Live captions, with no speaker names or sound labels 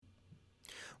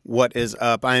What is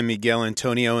up? I am Miguel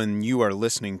Antonio, and you are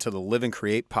listening to the Live and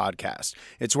Create podcast.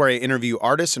 It's where I interview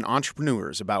artists and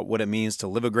entrepreneurs about what it means to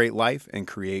live a great life and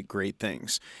create great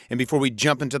things. And before we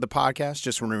jump into the podcast,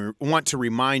 just want to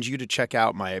remind you to check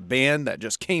out my band that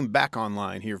just came back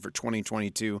online here for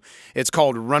 2022. It's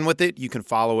called Run With It. You can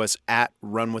follow us at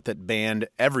Run With It Band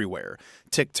everywhere.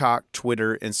 TikTok,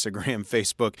 Twitter, Instagram,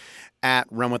 Facebook, at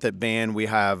Run With It Band. We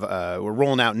have we're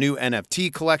rolling out new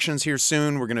NFT collections here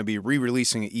soon. We're going to be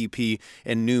re-releasing an EP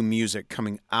and new music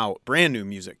coming out, brand new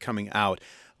music coming out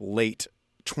late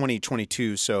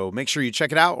 2022. So make sure you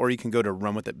check it out, or you can go to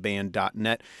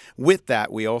runwithitband.net. With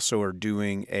that, we also are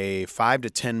doing a 5 to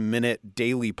 10 minute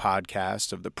daily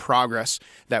podcast of the progress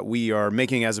that we are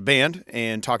making as a band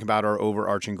and talking about our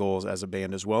overarching goals as a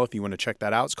band as well. If you want to check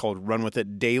that out, it's called Run With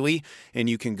It Daily, and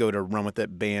you can go to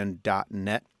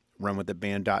runwithitband.net.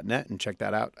 runwithitband.net and check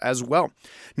that out as well.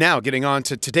 Now, getting on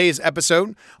to today's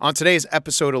episode. On today's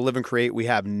episode of Live and Create, we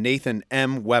have Nathan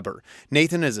M. Weber.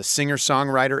 Nathan is a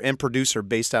singer-songwriter and producer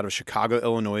based out of Chicago,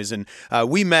 Illinois, and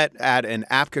we met at an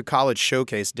APCA College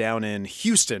showcase down in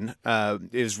Houston.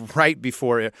 It was right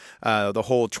before the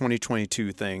whole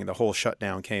 2022 thing, the whole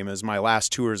shutdown came. It was my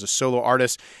last tour as a solo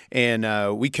artist,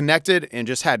 and we connected and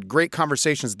just had great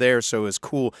conversations there, so it was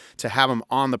cool to have him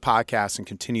on the podcast and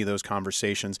continue those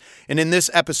conversations. And in this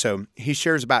episode, he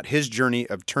shares about his journey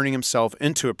of turning himself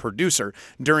into a producer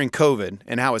during COVID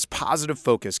and how his positive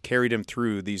focus carried him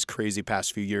through these crazy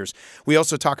past few years. We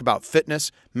also talk about fitness,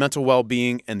 mental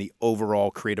well-being, and the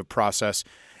overall creative process.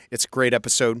 It's a great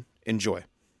episode. Enjoy.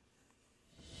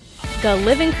 The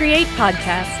Live and Create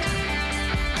podcast.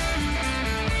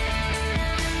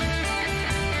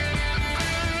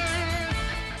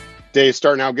 Day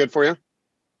starting out good for you?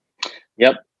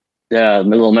 Yep. A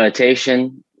little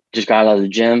meditation. Just got out of the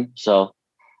gym, so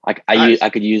I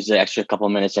could use the extra couple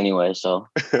of minutes anyway. So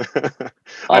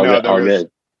I know all good.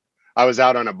 I was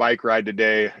out on a bike ride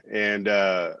today, and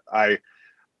I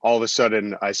all of a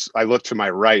sudden I look to my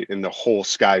right, and the whole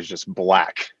sky is just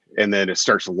black, and then it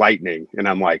starts lightning, and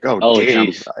I'm like, oh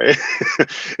damn!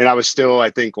 And I was still, I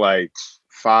think, like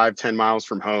 5-10 miles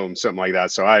from home, something like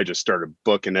that. So I just started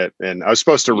booking it, and I was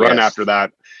supposed to run after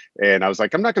that. And I was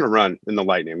like, I'm not going to run in the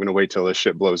lightning. I'm going to wait till this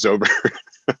shit blows over.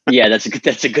 Yeah, that's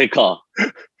a good call.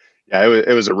 Yeah,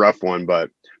 it was a rough one, but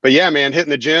yeah, man, hitting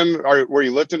the gym. Were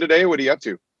you lifting today? What are you up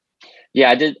to? Yeah,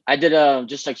 I did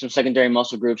just like some secondary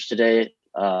muscle groups today.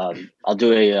 I'll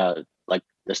do a like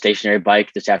the stationary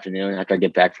bike this afternoon after I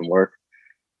get back from work.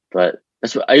 But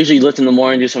that's what I usually lift in the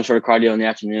morning, do some sort of cardio in the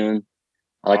afternoon.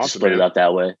 I like to split it up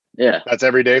that way. Yeah. That's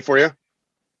every day for you?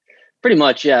 Pretty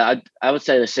much, yeah. I would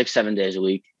say 6-7 days a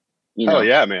week. You know, oh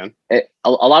yeah, man. A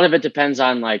lot of it depends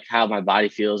on like how my body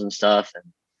feels and stuff. And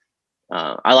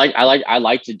I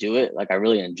like to do it. Like I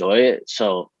really enjoy it.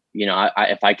 So, you know,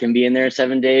 if I can be in there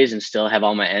 7 days and still have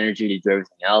all my energy to do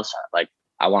everything else,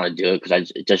 I want to do it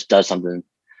because it just does something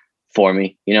for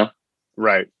me, you know?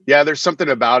 Right. Yeah. There's something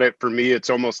about it. For me, it's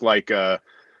almost like a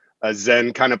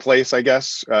Zen kind of place, I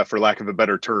guess, for lack of a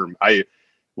better term. I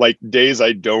like days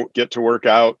I don't get to work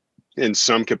out in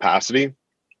some capacity.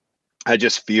 I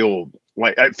just feel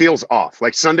like it feels off.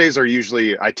 Like Sundays are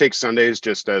usually, I take Sundays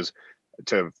just as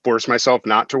to force myself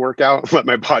not to work out, let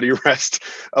my body rest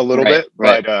a little bit.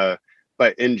 Right.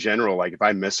 But in general, like if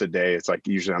I miss a day, it's like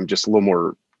usually I'm just a little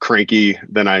more cranky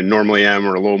than I normally am,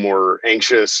 or a little more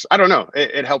anxious. I don't know.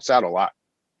 It helps out a lot.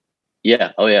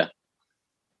 Yeah. Oh yeah.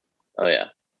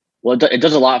 Well, it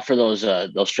does a lot for those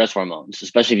stress hormones,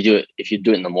 especially if you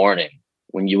do it in the morning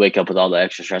when you wake up with all the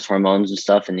extra stress hormones and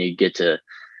stuff, and you get to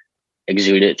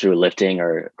exude it through lifting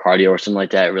or cardio or something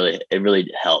like that. It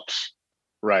really helps.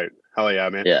 Right. Hell yeah,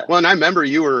 man. Yeah. Well, and I remember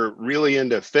you were really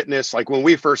into fitness. Like when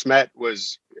we first met it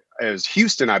was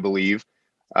Houston, I believe.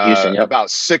 Houston, yep.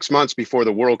 About 6 months before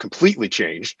the world completely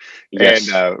changed.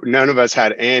 Yes. And none of us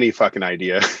had any fucking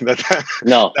idea that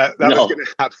was going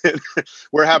to happen.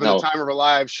 We're having the time of our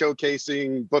lives,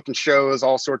 showcasing, booking shows,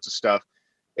 all sorts of stuff.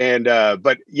 And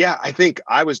but yeah, I think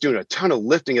I was doing a ton of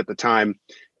lifting at the time.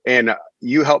 And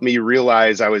you helped me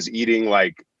realize I was eating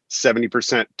like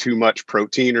 70% too much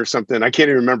protein or something. I can't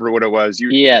even remember what it was.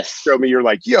 You showed me, you're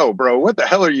like, yo, bro, what the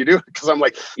hell are you doing? Because I'm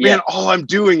like, man, all I'm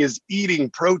doing is eating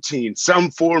protein,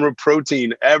 some form of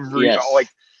protein like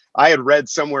I had read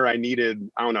somewhere I needed,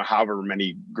 I don't know, however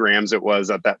many grams it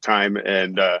was at that time.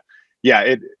 And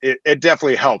it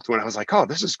definitely helped when I was like, oh,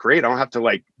 this is great. I don't have to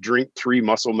like drink 3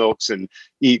 muscle milks and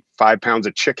eat 5 pounds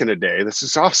of chicken a day. This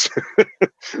is awesome.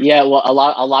 Yeah. Well, a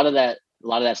lot of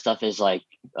that stuff is like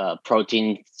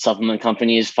protein supplement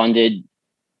companies funded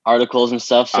articles and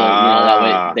stuff. So, you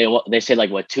know, that way they say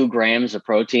like 2 grams of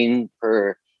protein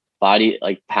per body,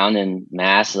 like pounding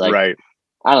mass. Like, right.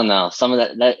 I don't know. Some of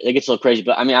that it gets a little crazy,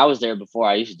 but I mean, I was there before.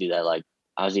 I used to do that. Like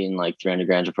I was eating like 300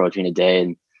 grams of protein a day,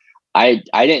 and I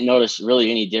didn't notice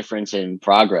really any difference in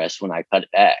progress when I cut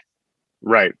it back.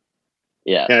 Right.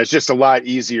 Yeah. And it's just a lot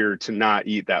easier to not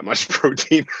eat that much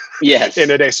protein yes. in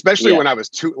a day, especially when I was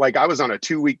I was on a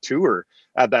 2-week tour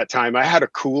at that time. I had a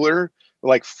cooler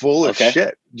like full of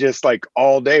shit, just like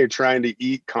all day trying to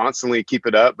eat constantly, keep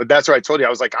it up. But that's what I told you.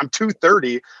 I was like, I'm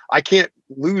 230. I can't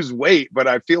lose weight, but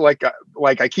I feel like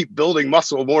I keep building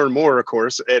muscle more and more, of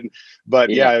course. But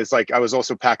it's like I was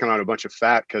also packing on a bunch of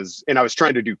fat and I was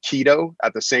trying to do keto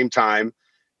at the same time.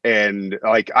 And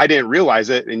like, I didn't realize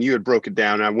it. And you had broke it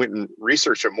down. And I went and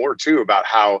researched it more too, about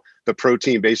how the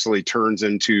protein basically turns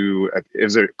into,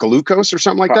 is it glucose or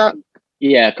something like that?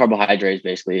 Yeah. Carbohydrates,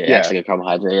 basically. Yeah. Actually a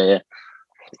carbohydrate. Yeah.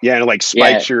 Yeah, and it like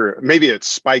spikes it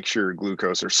spikes your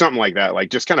glucose or something like that. Like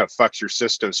just kind of fucks your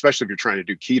system, especially if you're trying to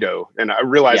do keto. And I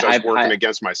realized I was working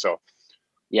against myself.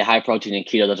 Yeah, high protein and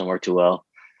keto doesn't work too well.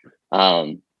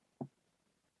 But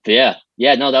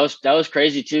no, that was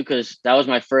crazy too, because that was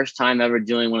my first time ever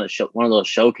doing one of those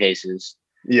showcases.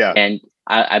 Yeah, and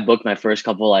I booked my first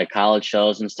couple like college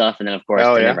shows and stuff, and then of course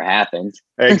it never happened.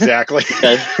 Exactly.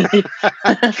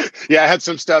 Yeah, I had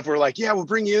some stuff where like, we'll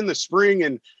bring you in the spring,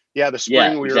 and the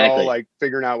spring we were all like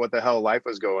figuring out what the hell life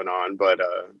was going on. But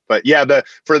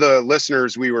for the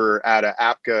listeners, we were at a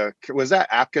APCA. Was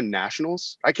that APCA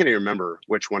Nationals? I can't even remember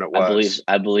which one it was.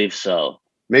 I believe so.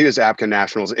 Maybe it was APCA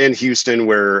Nationals in Houston,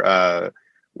 where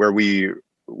we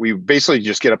basically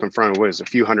just get up in front of a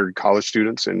few hundred college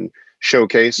students and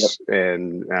showcase.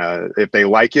 And if they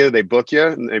like you, they book you,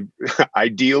 and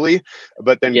ideally.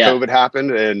 But then COVID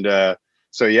happened, and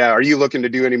so are you looking to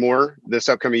do any more this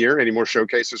upcoming year? Any more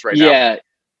showcases now?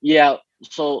 Yeah.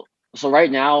 So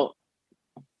right now,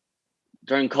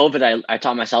 during COVID, I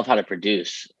taught myself how to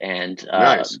produce, and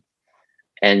nice.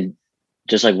 And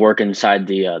just like work inside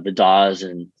the DAWs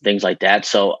and things like that.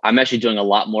 So I'm actually doing a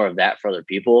lot more of that for other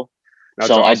people. That's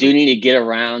awesome. I do need to get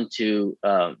around to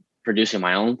producing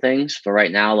my own things, but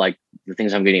right now, like the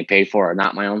things I'm getting paid for are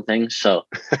not my own things. So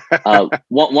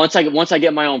once I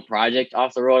get my own project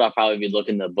off the road, I'll probably be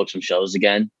looking to book some shows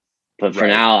again. But for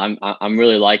now, I'm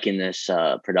really liking this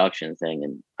production thing,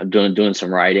 and I'm doing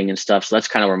some writing and stuff. So that's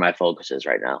kind of where my focus is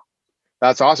right now.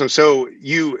 That's awesome. So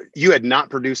you had not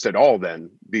produced at all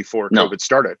then before COVID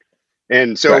started,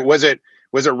 and so was it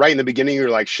right in the beginning? You were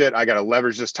like, shit, I got to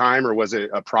leverage this time, or was it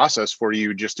a process for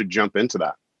you just to jump into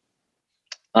that?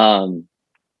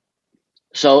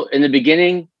 So in the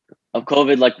beginning of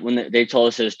COVID, like when they told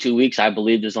us it was 2 weeks, I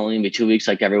believed it was only gonna be 2 weeks,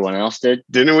 like everyone else did.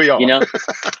 Didn't we all? You know,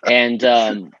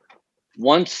 and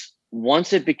once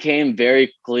it became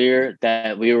very clear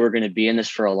that we were going to be in this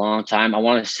for a long time, I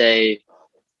want to say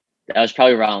that was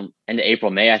probably around end of April,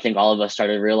 May. I think all of us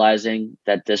started realizing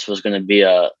that this was going to be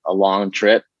a long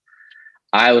trip.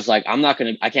 I was like,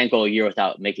 I can't go a year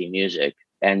without making music.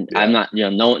 And I'm not,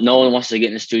 no one wants to get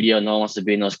in the studio. No one wants to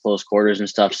be in those close quarters and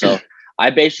stuff. So I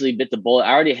basically bit the bullet.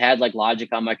 I already had like Logic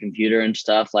on my computer and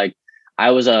stuff. Like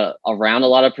I was around a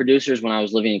lot of producers when I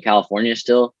was living in California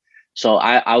still. So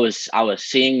I was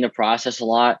seeing the process a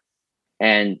lot,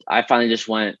 and I finally just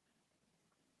went,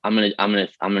 I'm gonna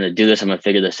do this. I'm gonna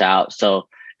figure this out. So,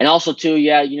 and also too,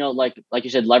 like you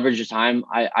said, leverage your time.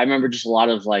 I remember just a lot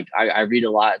of like, I read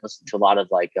a lot, listen to a lot of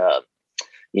like,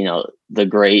 the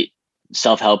great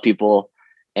self-help people,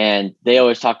 and they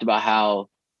always talked about how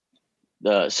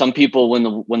some people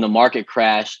when the market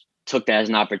crashed took that as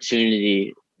an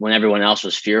opportunity when everyone else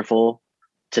was fearful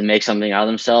to make something out of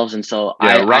themselves. And so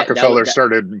Rockefeller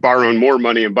started borrowing more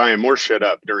money and buying more shit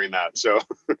up during that. So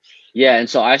and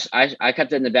so I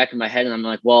kept it in the back of my head, and I'm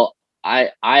like, well,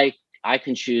 I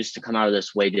can choose to come out of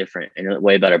this way different, in a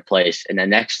way better place. And then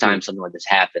next time something like this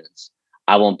happens,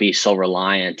 I won't be so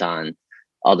reliant on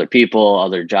other people,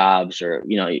 other jobs, or,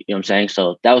 you know what I'm saying?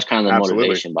 So that was kind of the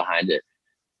motivation behind it.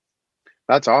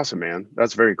 That's awesome, man.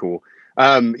 That's very cool.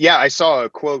 I saw a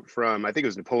quote from, I think it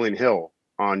was Napoleon Hill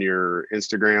on your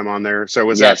Instagram on there. So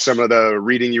was that some of the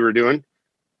reading you were doing?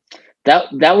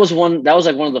 That was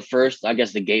like one of the first, I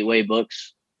guess, the gateway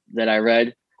books that I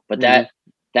read, but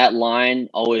that line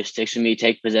always sticks with me.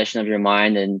 Take possession of your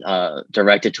mind and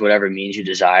direct it to whatever means you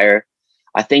desire.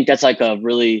 I think that's like a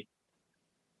really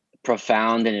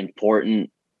profound and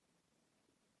important,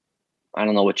 I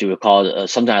don't know what you would call it,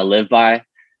 something I live by,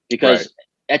 because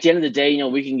at the end of the day,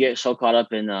 we can get so caught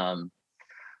up in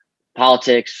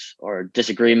politics or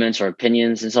disagreements or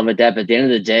opinions and stuff like that. But at the end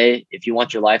of the day, if you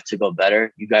want your life to go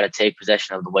better, you got to take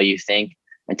possession of the way you think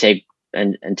and take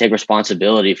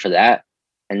responsibility for that,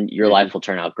 and your life will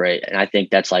turn out great. And I think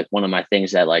that's like one of my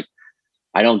things that like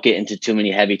I don't get into too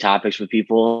many heavy topics with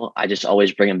people. I just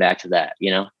always bring them back to that,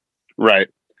 you know? Right.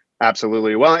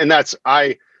 Absolutely. Well, and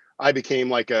I became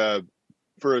like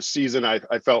for a season,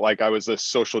 I felt like I was a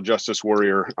social justice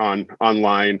warrior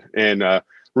online, and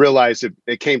realized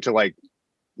it came to like,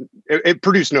 it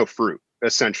produced no fruit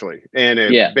essentially. And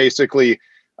it basically,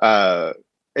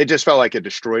 it just felt like it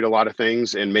destroyed a lot of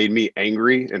things and made me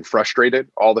angry and frustrated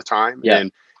all the time.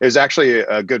 And it was actually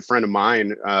a good friend of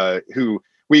mine who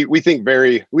we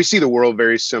see the world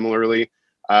very similarly.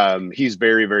 He's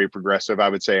very, very progressive. I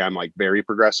would say I'm like very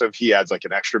progressive. He adds like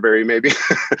an extra very maybe.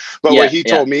 But what he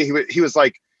told me, he was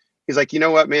like, he's like, you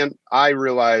know what, man, I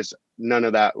realized none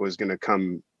of that was going to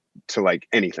come to like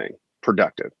anything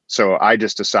productive. So I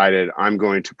just decided I'm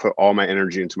going to put all my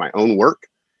energy into my own work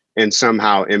and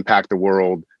somehow impact the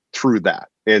world through that.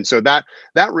 And so that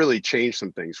really changed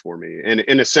some things for me. And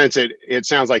in a sense, it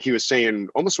sounds like he was saying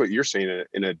almost what you're saying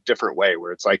in a different way,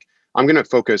 where it's like, I'm going to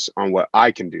focus on what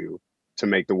I can do to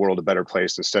make the world a better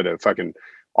place instead of fucking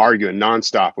arguing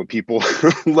nonstop with people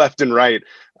left and right,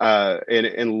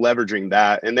 and leveraging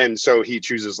that. And then so he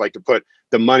chooses like to put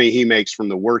the money he makes from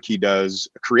the work he does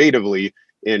creatively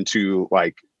into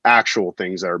like actual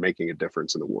things that are making a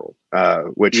difference in the world,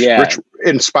 which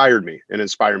inspired me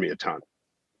a ton.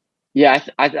 Yeah,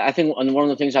 I think one of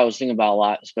the things I was thinking about a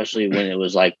lot, especially when it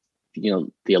was like, you know,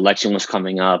 the election was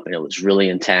coming up and it was really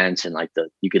intense, and like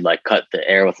you could like cut the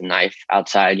air with a knife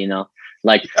outside, you know,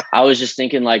 like I was just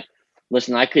thinking like,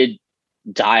 listen, I could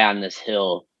die on this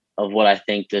hill of what I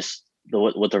think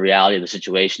what the reality of the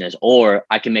situation is, or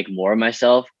I can make more of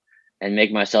myself and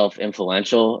make myself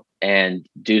influential and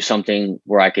do something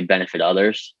where I could benefit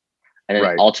others. And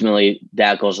then ultimately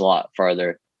that goes a lot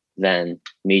farther than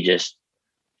me just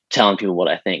telling people what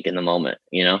I think in the moment,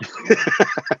 you know?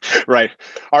 Right.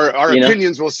 Our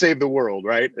opinions will save the world,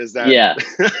 right? Is that? Yeah.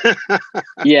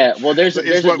 Yeah. Well, there's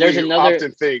another,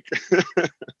 often think.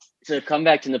 To come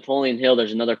back to Napoleon Hill,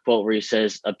 there's another quote where he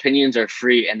says, opinions are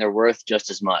free and they're worth just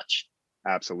as much.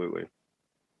 Absolutely.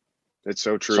 It's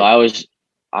so true. So I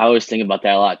always think about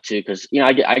that a lot too. Cause you know,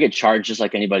 I get charged just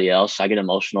like anybody else. I get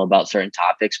emotional about certain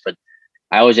topics, but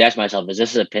I always ask myself, is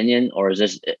this an opinion, or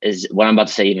is what I'm about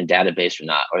to say even database or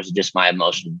not? Or is it just my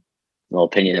emotional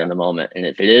opinion in the moment? And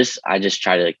if it is, I just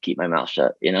try to keep my mouth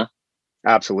shut, you know?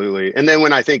 Absolutely. And then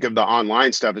when I think of the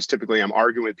online stuff, is typically I'm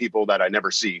arguing with people that I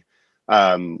never see,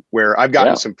 where I've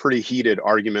gotten some pretty heated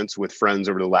arguments with friends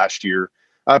over the last year,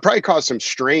 probably caused some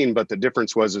strain, but the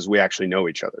difference is we actually know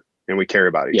each other and we care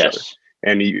about each other.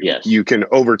 And you can,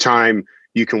 over time,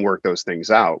 you can work those things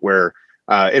out where,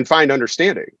 and find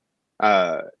understanding.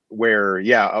 Where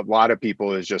a lot of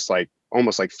people is just like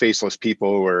almost like faceless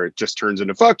people, where it just turns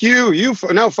into fuck you,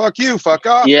 fuck you, fuck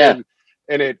off.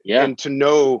 And to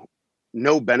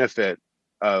no benefit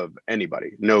of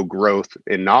anybody, no growth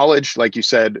in knowledge, like you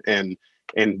said, and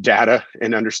data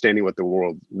and understanding what the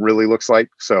world really looks like.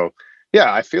 So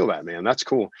yeah, I feel that, man. That's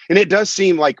cool. And it does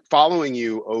seem like following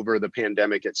you over the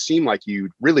pandemic, it seemed like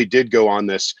you really did go on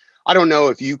this, I don't know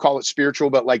if you call it spiritual,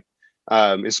 but like,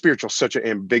 is spiritual such an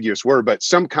ambiguous word, but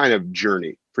some kind of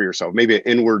journey for yourself, maybe an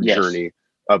inward journey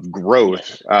of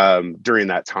growth during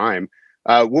that time.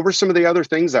 What were some of the other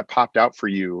things that popped out for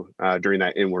you during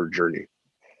that inward journey?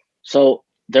 So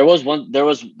there's this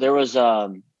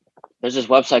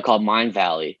website called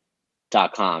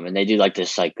mindvalley.com, and they do like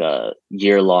this like a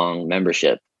year-long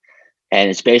membership, and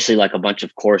it's basically like a bunch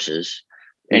of courses,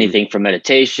 anything from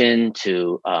meditation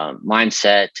to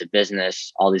mindset to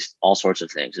business, all sorts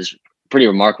of things. It's a pretty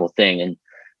remarkable thing. And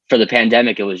for the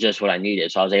pandemic, it was just what I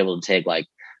needed. So I was able to take like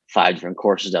 5 different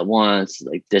courses at once,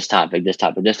 like this topic.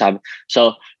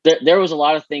 So there was a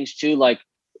lot of things too. Like,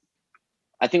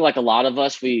 I think like a lot of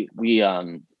us, we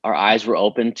our eyes were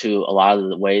open to a lot of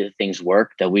the way that things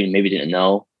work that we maybe didn't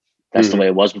know that's the way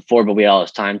it was before, but we had all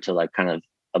this time to like kind of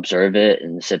observe it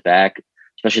and sit back,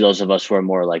 especially those of us who are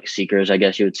more like seekers, I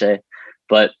guess you would say.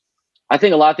 But I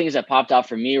think a lot of things that popped out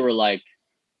for me were like,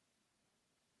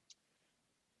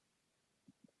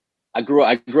 I grew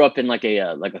up in like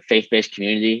a faith-based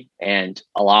community, and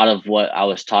a lot of what I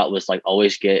was taught was like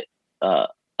always get a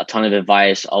ton of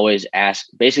advice, always ask,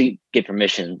 basically get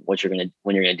permission when you're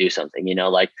gonna do something, you know,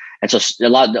 like. And so a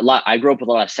lot. I grew up with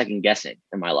a lot of second guessing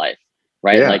in my life,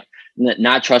 right? Yeah. Like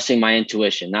not trusting my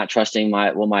intuition, not trusting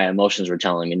what my emotions were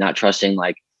telling me, not trusting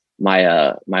like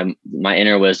my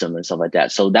inner wisdom and stuff like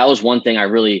that. So that was one thing I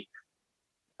really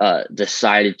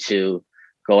decided to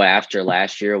go after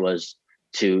last year, was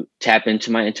to tap into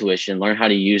my intuition, learn how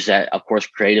to use that, of course,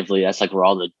 creatively. That's like where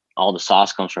all the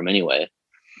sauce comes from anyway.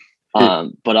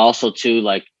 But also too,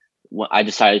 like when I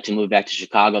decided to move back to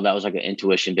Chicago, that was like an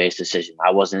intuition based decision.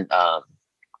 I wasn't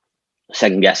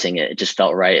second guessing it. It just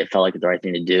felt right. It felt like the right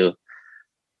thing to do.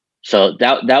 So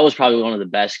that was probably one of the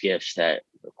best gifts that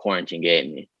quarantine gave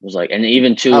me. It was like, and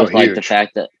even too, with like the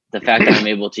fact that I'm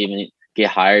able to even get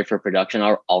hired for production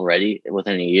already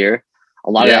within a year.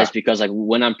 A lot of that is because like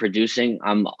when I'm producing,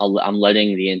 I'm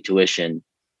letting the intuition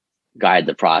guide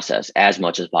the process as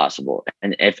much as possible.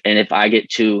 And if I get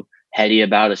too heady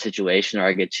about a situation, or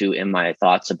I get too in my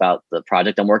thoughts about the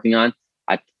project I'm working on,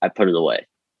 I put it away,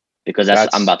 because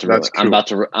I'm about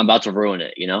to ruin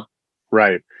it, you know?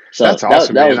 Right. So that's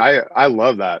awesome, man. I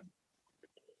love that.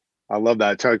 I love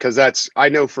that, because I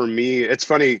know for me, it's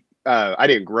funny. I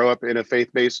didn't grow up in a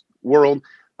faith-based world,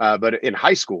 but in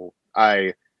high school,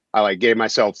 I like gave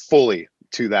myself fully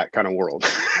to that kind of world.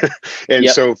 And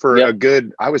so for a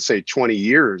good, I would say 20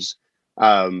 years,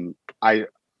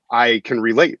 I can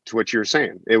relate to what you're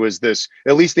saying. It was this,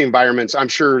 at least the environments, I'm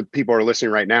sure people are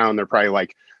listening right now and they're probably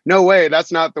like, no way,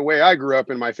 that's not the way I grew up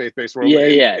in my faith-based world.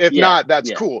 If not,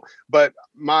 that's cool. But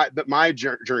my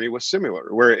journey was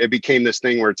similar, where it became this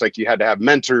thing where it's like you had to have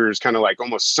mentors kind of like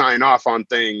almost sign off on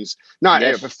things, not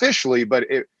officially, but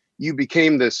it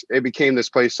became this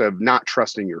place of not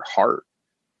trusting your heart.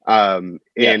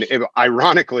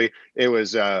 Ironically, it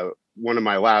was one of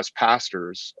my last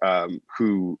pastors,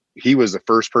 who he was the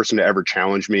first person to ever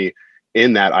challenge me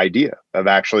in that idea of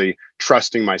actually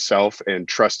trusting myself and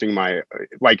trusting my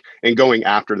and going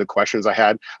after the questions I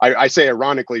had. I say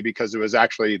ironically because it was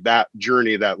actually that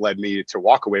journey that led me to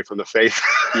walk away from the faith.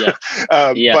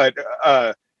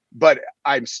 But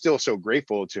I'm still so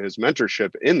grateful to his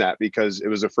mentorship in that, because it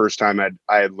was the first time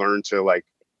I had learned to like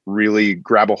really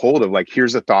grab a hold of like,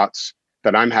 here's the thoughts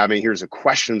that I'm having, here's the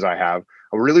questions I have.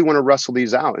 I really want to wrestle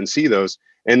these out and see those.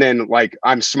 And then like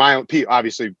I'm smiling.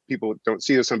 Obviously people don't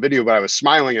see this on video, but I was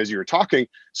smiling as you were talking,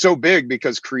 so big,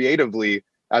 because creatively,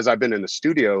 as I've been in the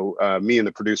studio, me and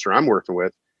the producer I'm working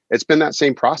with, it's been that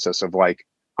same process of like,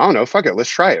 I don't know, fuck it, let's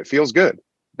try it. Feels good.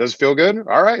 Does it feel good?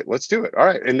 All right, let's do it. All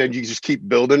right. And then you just keep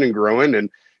building and growing.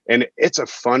 And it's a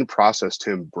fun process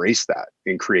to embrace that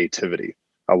in creativity.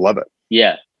 I love it.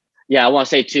 Yeah. Yeah. I want to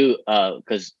say too,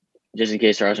 because just in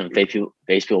case there are some faith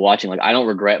people watching, like I don't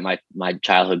regret my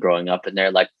childhood growing up in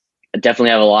there. Like I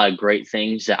definitely have a lot of great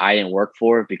things that I didn't work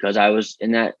for because I was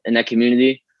in that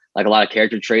community. Like a lot of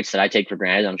character traits that I take for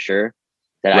granted, I'm sure,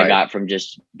 that I got from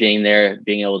just being there,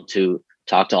 being able to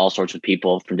talk to all sorts of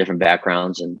people from different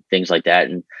backgrounds and things like that.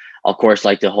 And of course,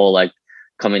 like the whole like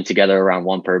coming together around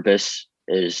one purpose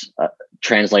is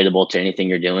translatable to anything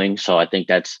you're doing. So I think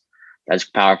that's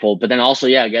powerful. But then also,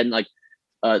 again, like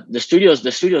the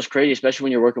studio's crazy, especially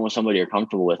when you're working with somebody you're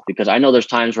comfortable with, because I know there's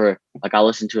times where like I'll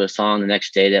listen to a song the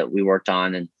next day that we worked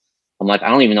on and I'm like, I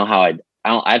don't even know how I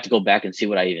have to go back and see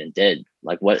what I even did.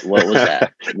 Like what was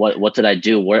that? what did I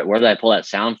do? Where did I pull that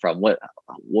sound from? What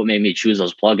made me choose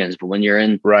those plugins? But when you're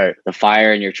in the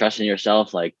fire and you're trusting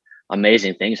yourself, like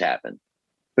amazing things happen.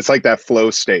 It's like that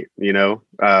flow state, you know,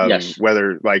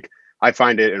 whether like I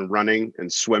find it in running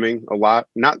and swimming a lot,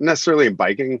 not necessarily in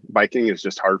biking. Biking is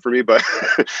just hard for me, but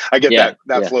I get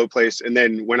that flow place. And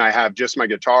then when I have just my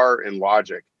guitar and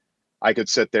Logic, I could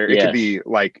sit there. It could be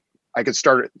like, I could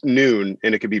start at noon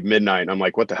and it could be midnight. I'm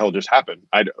like, what the hell just happened?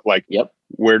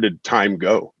 Where did time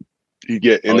go? You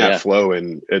get in that flow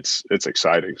and it's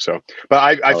exciting. So,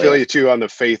 but I feel you too on the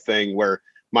faith thing where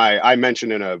I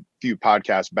mentioned in a few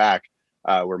podcasts back,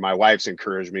 where my wife's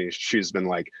encouraged me. She's been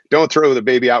like, don't throw the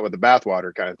baby out with the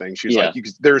bathwater kind of thing. She's like,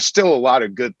 there's still a lot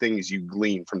of good things you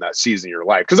glean from that season of your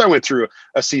life. Cause I went through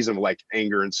a season of like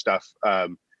anger and stuff,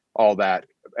 all that.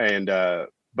 And,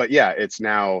 but yeah, it's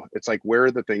like, where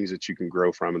are the things that you can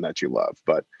grow from and that you love?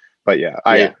 But I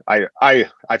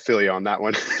feel you on that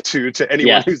one to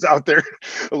anyone who's out there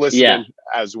listening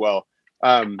as well.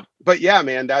 But yeah,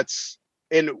 man,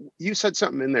 and you said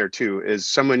something in there too, is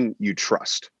someone you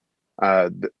trust.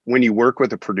 When you work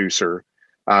with a producer,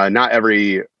 not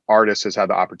every artist has had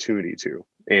the opportunity to.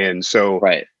 And so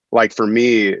like for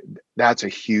me, that's a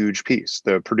huge piece.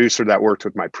 The producer that worked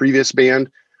with my previous band,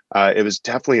 it was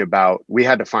definitely about, we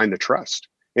had to find the trust.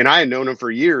 And I had known him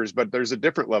for years, but there's a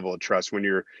different level of trust when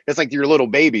it's like your little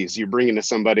babies, you bring into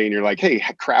somebody and you're like, hey,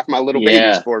 craft my little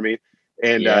babies for me.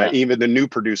 And even the new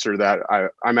producer that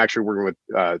I'm actually working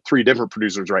with 3 different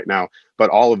producers right now, but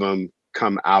all of them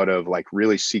come out of like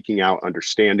really seeking out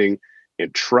understanding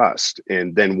and trust.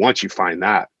 And then once you find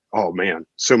that, oh man,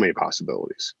 so many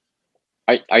possibilities.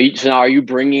 Are you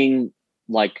bringing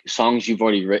like songs you've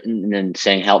already written and then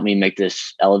saying, help me make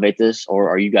this, elevate this, or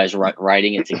are you guys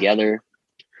writing it together?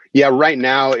 Yeah, right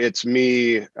now it's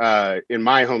me in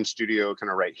my home studio, kind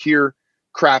of right here.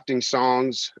 crafting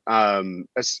songs.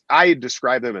 I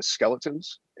describe them as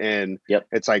skeletons, and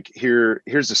it's like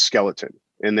here's a skeleton,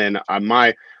 and then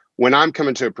when I'm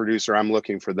coming to a producer, I'm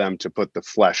looking for them to put the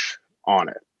flesh on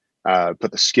it,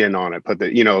 put the skin on it, put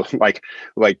the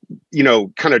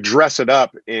kind of dress it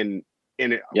up in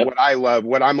what I love.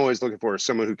 What I'm always looking for is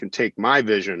someone who can take my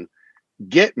vision,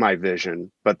 get my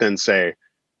vision, but then say,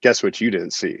 guess what you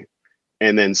didn't see.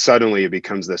 And then suddenly it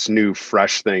becomes this new,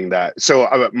 fresh thing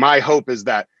my hope is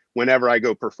that whenever I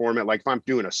go perform it, like if I'm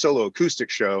doing a solo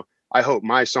acoustic show, I hope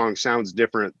my song sounds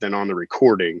different than on the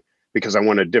recording because I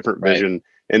want a different vision.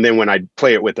 And then when I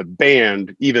play it with a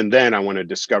band, even then I want to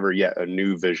discover yet a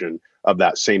new vision of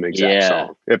that same exact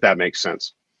song, if that makes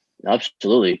sense.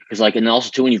 Absolutely. Because and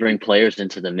also too, when you bring players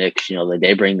into the mix,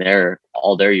 they bring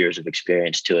all their years of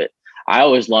experience to it. I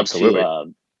always love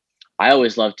to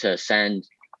send,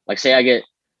 say I get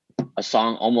a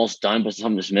song almost done, but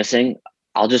something's missing.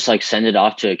 I'll just send it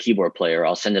off to a keyboard player.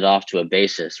 I'll send it off to a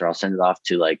bassist, or I'll send it off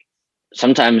to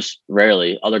sometimes,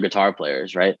 rarely, other guitar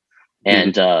players. Right.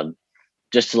 And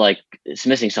just to it's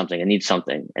missing something. It needs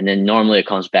something. And then normally it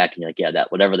comes back and you're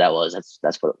that whatever that was,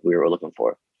 that's what we were looking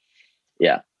for.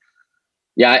 Yeah.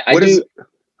 Yeah. I do.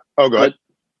 Oh, go ahead.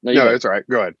 No, it's all right.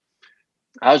 Go ahead.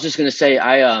 I was just going to say,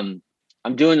 I'm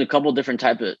doing a couple different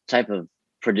type of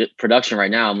production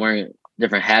right now. I'm wearing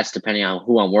different hats depending on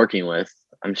who I'm working with.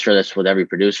 I'm sure that's with every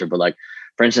producer, but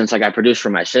for instance, I produce for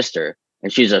my sister,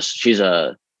 and she's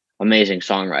a amazing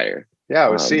songwriter. Yeah, I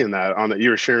was seeing that you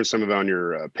were sharing some of it on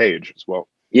your page as well.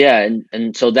 Yeah,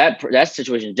 and so that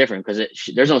situation is different because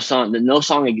there's no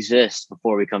song exists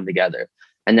before we come together,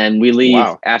 and then we leave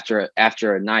after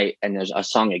a night, and there's a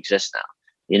song exists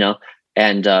now,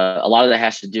 and a lot of that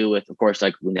has to do with, of course,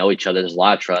 we know each other. There's a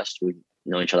lot of trust. We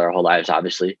know each other our whole lives,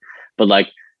 obviously, but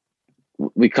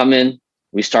we come in,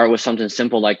 we start with something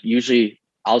simple. Usually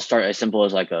I'll start as simple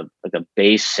as a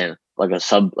bass and a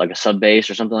sub bass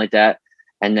or something like that.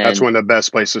 And then that's one of the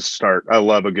best places to start. I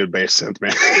love a good bass synth,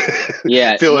 man.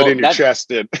 Yeah. Feel it in your chest,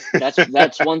 dude.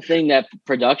 that's one thing that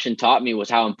production taught me, was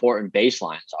how important bass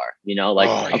lines are,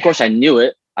 of course I knew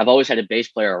it. I've always had a bass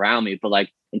player around me, but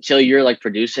until you're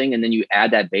producing and then you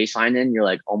add that bass line in,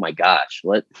 you're oh my gosh,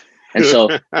 what? And so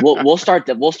we'll start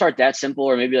that simple,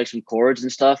 or maybe some chords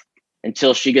and stuff,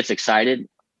 until she gets excited.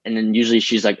 And then usually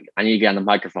she's I need to get on the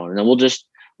microphone, and then we'll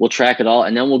track it all,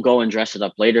 and then we'll go and dress it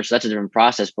up later. So that's a different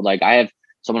process. But I have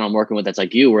someone I'm working with that's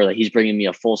like you, where he's bringing me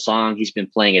a full song. He's been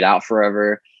playing it out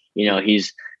forever.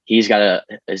 He's got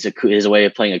his way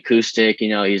of playing acoustic.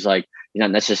 He's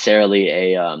not necessarily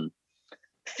a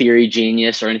theory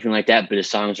genius or anything like that, but his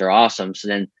songs are awesome. So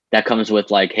then that comes with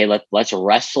hey, let's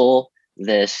wrestle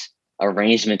this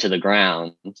arrangement to the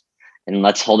ground, and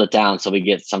let's hold it down so we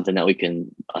get something that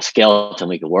a skeleton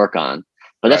we can work on.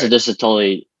 But that's just a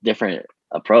totally different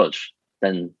approach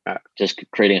than just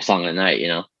creating a song at night,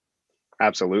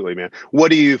 Absolutely, man.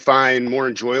 What do you find more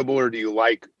enjoyable, or do you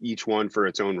like each one for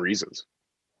its own reasons?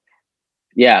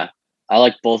 Yeah, I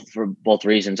like both for both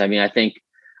reasons. I mean, I think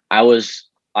I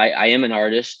am an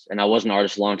artist, and I was an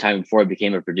artist a long time before I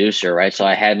became a producer, right? So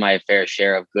I had my fair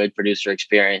share of good producer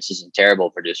experiences and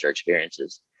terrible producer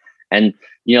experiences. And,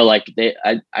 I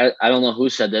don't know who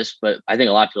said this, but I think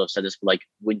a lot of people have said this, but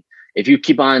if you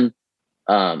keep on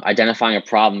identifying a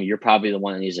problem, you're probably the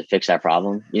one that needs to fix that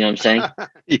problem. You know what I'm saying?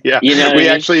 Yeah.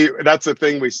 That's the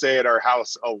thing we say at our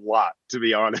house a lot, to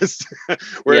be honest,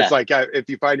 where it's if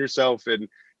you find yourself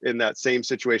in that same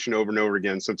situation over and over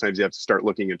again, sometimes you have to start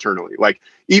looking internally,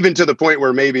 even to the point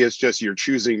where maybe it's just you're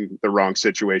choosing the wrong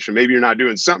situation. Maybe you're not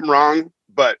doing something wring,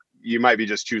 but you might be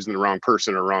just choosing the wrong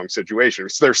person or wrong situation.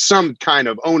 So there's some kind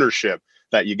of ownership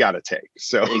that you got to take.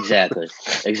 So exactly.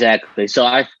 So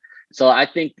I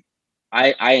think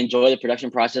I enjoy the production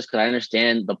process because I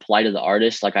understand the plight of the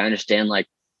artist. I understand,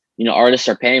 artists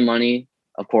are paying money,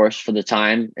 of course, for the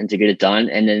time and to get it done.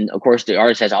 And then, of course, the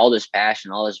artist has all this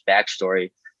passion, all this backstory,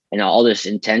 and all this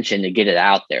intention to get it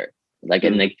out there.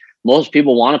 And most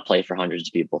people want to play for hundreds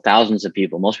of people, thousands of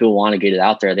people. Most people want to get it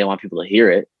out there. They want people to hear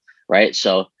it, right?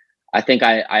 So I think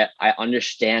I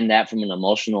understand that from an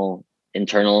emotional,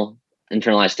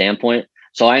 internalized standpoint.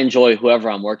 So I enjoy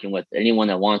whoever I'm working with. Anyone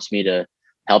that wants me to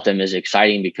help them is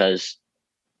exciting because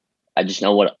I just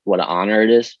know what an honor it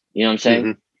is. You know what I'm saying?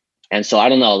 Mm-hmm. And so I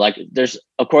don't know, there's,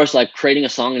 of course, creating a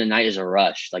song in a night is a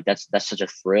rush. That's such a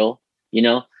thrill,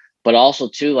 but also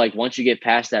too, once you get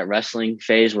past that wrestling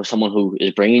phase with someone who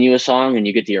is bringing you a song and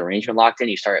you get the arrangement locked in,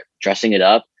 you start dressing it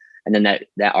up, and then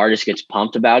that artist gets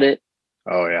pumped about it.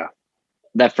 Oh yeah.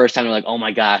 That first time they're like, oh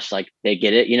my gosh, they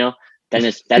get it,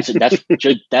 then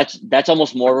that's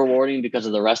almost more rewarding because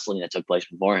of the wrestling that took place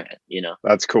beforehand,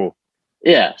 That's cool.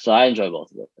 Yeah. So I enjoy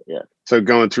both of it. Yeah. So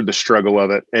going through the struggle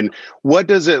of it, and what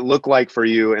does it look like for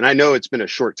you? And I know it's been a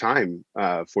short time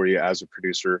for you as a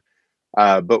producer,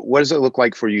 but what does it look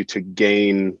like for you to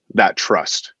gain that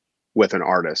trust with an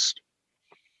artist?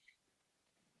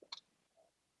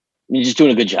 You're just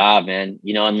doing a good job, man,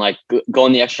 you know, and like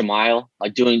going the extra mile,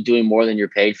 like doing more than you're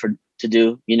paid to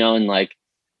do, you know, and like,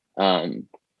 I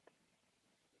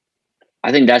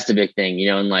think that's the big thing,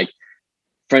 you know, and like,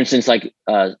 for instance, like,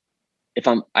 if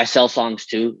I sell songs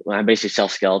too, I basically sell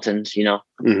skeletons, you know,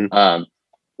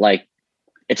 like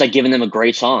it's like giving them a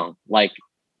great song. Like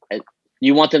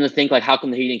you want them to think like, how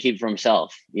come he didn't keep it for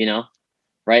himself, you know?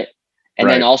 Right. And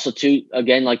then also too,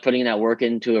 again, like putting that work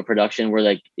into a production where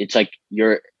like, it's like,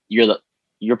 you're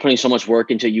putting so much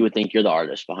work into, you would think you're the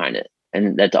artist behind it.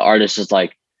 And that the artist is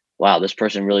like, wow, this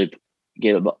person really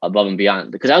gave above and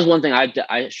beyond. Because that was one thing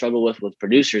I struggle with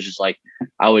producers is like,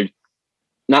 I would,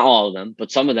 not all of them,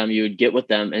 but some of them you would get with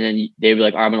them and then they'd be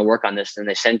like, I'm going to work on this. And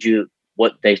they send you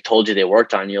what they told you they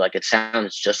worked on. You're like, it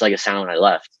sounds just like it sounded when I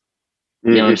left.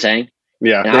 You know what I'm saying?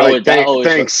 Yeah. And like,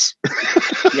 thanks.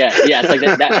 Yeah. It's like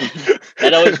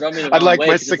that always rubbed me the wrong I'd like way,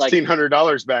 my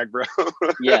 $1,600 back, bro.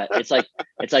 Yeah. It's like,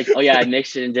 oh yeah, I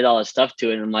mixed it and did all this stuff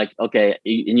to it. And I'm like, okay.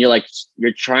 And you're like,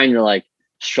 you're trying to like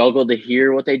struggle to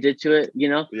hear what they did to it. You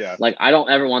know? Yeah. Like, I don't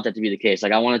ever want that to be the case.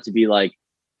 Like I want it to be like,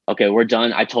 okay, we're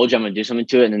done. I told you I'm going to do something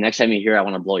to it. And the next time you hear, I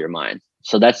want to blow your mind.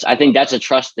 So I think that's a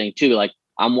trust thing too. Like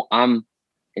I'm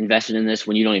invested in this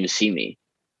when you don't even see me.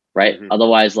 Right.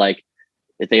 Otherwise, like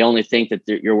if they only think that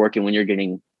you're working when you're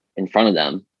getting in front of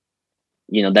them,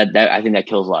 you know, that I think that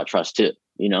kills a lot of trust too,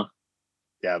 you know?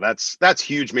 Yeah, that's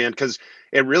huge, man. Cause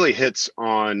it really hits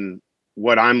on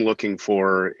what I'm looking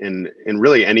for in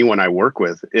really anyone I work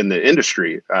with in the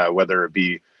industry, whether it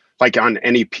be like on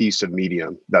any piece of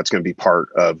medium that's going to be part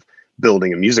of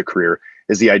building a music career,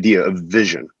 is the idea of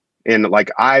vision. And like,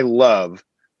 I love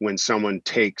when someone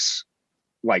takes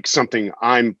like something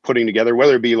I'm putting together,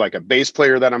 whether it be like a bass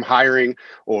player that I'm hiring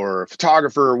or a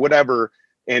photographer or whatever,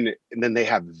 and then they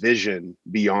have vision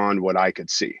beyond what I could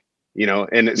see, you know?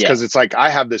 And it's because it's like, I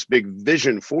have this big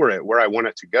vision for it where I want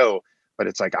it to go, but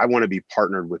it's like, I want to be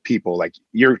partnered with people like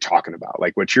you're talking about,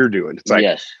 like what you're doing. It's like,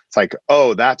 it's like,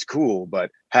 oh, that's cool.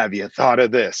 But have you thought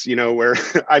of this? You know, where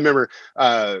I remember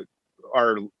it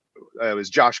was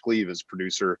Josh Cleve, as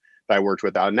producer that I worked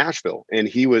with out in Nashville. And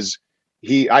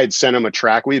I had sent him a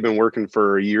track. We'd been working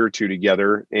for a year or two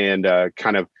together and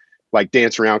kind of like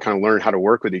dance around, kind of learn how to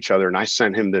work with each other. And I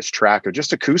sent him this track of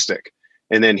just acoustic.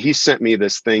 And then he sent me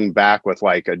this thing back with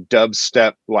like a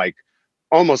dubstep, like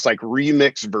almost like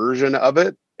remix version of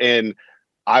it. And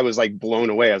I was like blown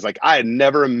away. I was like, I had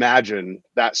never imagined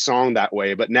that song that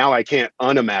way, but now I can't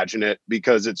unimagine it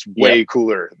because it's way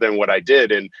cooler than what I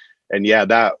did. And yeah,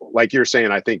 that, like you're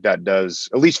saying, I think that does,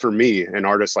 at least for me, an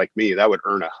artist like me, that would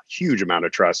earn a huge amount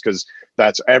of trust, because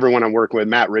that's everyone I'm working with.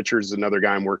 Matt Richards is another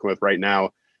guy I'm working with right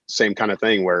now. Same kind of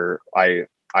thing where I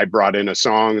brought in a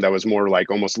song that was more like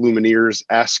almost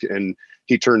Lumineers-esque, and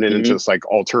he turned it into this like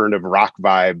alternative rock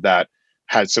vibe that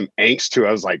had some angst to it.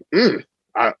 I was like,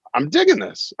 I'm digging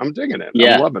this. I'm digging it.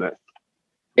 Yeah. I'm loving it.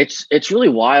 It's really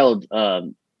wild.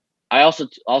 I also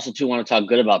too want to talk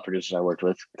good about producers I worked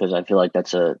with, because I feel like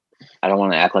I don't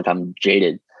want to act like I'm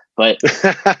jaded, but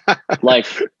like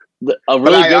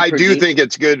I do think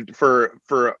it's good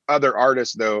for other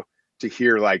artists though to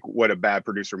hear like what a bad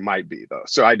producer might be though.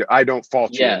 So I don't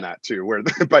fault you in that too,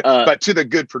 but to the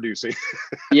good producing.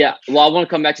 Yeah. Well, I want to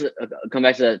come back to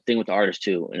that thing with the artist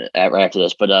too, and right after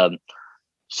this, but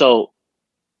so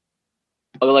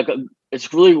like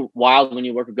it's really wild when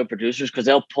you work with good producers, because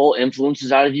they'll pull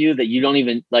influences out of you that you don't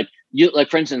even like.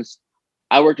 For instance,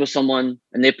 I worked with someone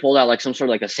and they pulled out like some sort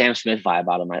of like a Sam Smith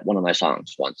vibe out of one of my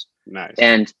songs once. Nice.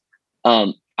 And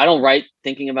I don't write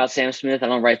thinking about Sam Smith. I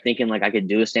don't write thinking like I could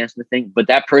do a Sam Smith thing, but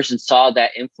that person saw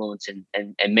that influence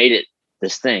and made it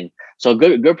this thing. So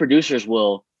good producers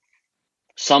will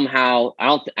somehow, I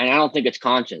don't think it's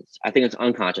conscious. I think it's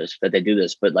unconscious that they do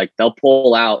this, but like they'll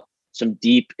pull out some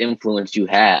deep influence you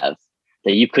have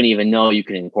that you couldn't even know you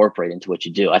can incorporate into what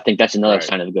you do. I think that's another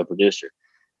sign of a good producer.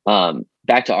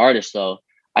 Back to artists though,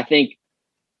 I think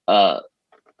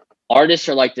artists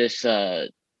are like this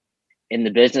in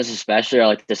the business, especially, are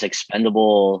like this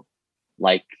expendable,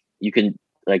 like you can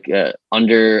like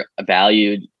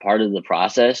undervalued part of the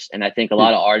process. And I think a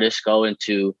lot of artists go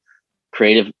into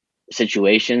creative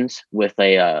situations with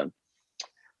a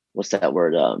what's that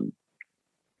word?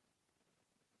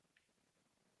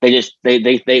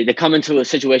 They come into a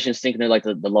situation thinking they're like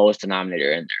the lowest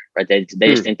denominator in there, right? They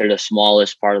just think they're the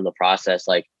smallest part of the process.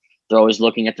 Like they're always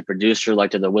looking at the producer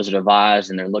like they're the Wizard of Oz,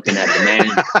 and they're looking at the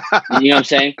man. You know what I'm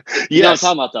saying? You know what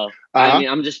I'm talking about, though. I mean,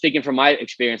 I'm just speaking from my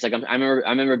experience. Like, I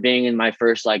remember being in my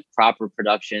first like proper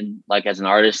production, like as an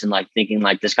artist, and like thinking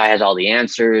like, this guy has all the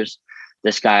answers.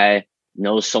 This guy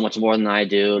knows so much more than I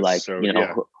do. Like,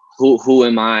 who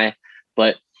am I?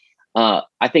 But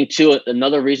I think too,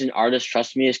 another reason artists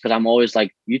trust me is because I'm always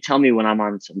like, you tell me when I'm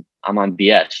on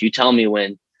BS. You tell me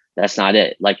when that's not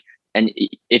it. Like, and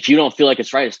if you don't feel like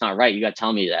it's right, it's not right. You got to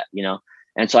tell me that, you know?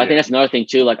 And so I think that's another thing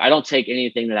too. Like, I don't take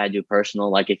anything that I do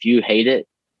personal. Like, if you hate it,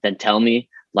 then tell me.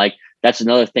 Like, that's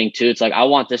another thing too. It's like, I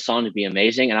want this song to be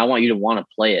amazing, and I want you to want to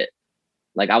play it.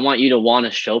 Like, I want you to want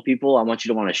to show people. I want you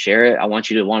to want to share it. I want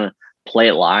you to want to play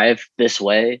it live this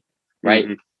way. Right.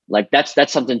 Mm-hmm. Like, that's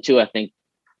something too, I think,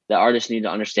 the artists need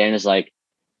to understand is like,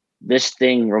 this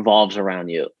thing revolves around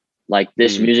you. Like,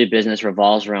 this music business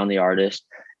revolves around the artist,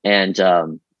 and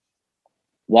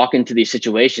walk into these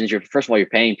situations. First of all, you're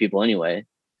paying people anyway.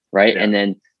 Right. Yeah. And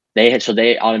then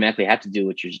they automatically have to do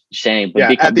what you're saying, but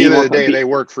at the end of the day, they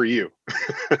work for you.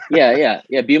 yeah.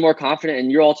 Be more confident.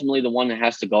 And you're ultimately the one that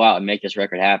has to go out and make this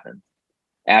record happen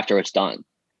after it's done.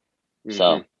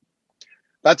 Mm-hmm.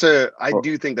 So I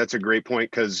do think that's a great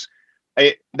point. 'Cause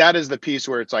that is the piece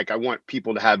where it's like, I want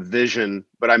people to have vision.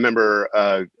 But I remember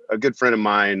a good friend of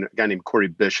mine, a guy named Corey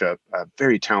Bishop, a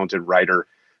very talented writer.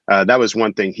 That was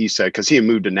one thing he said, because he had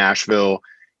moved to Nashville,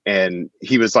 and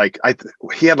he was like,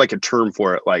 he had like a term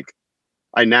for it, like,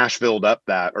 I Nashville'd up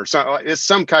that, or it's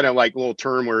some kind of like little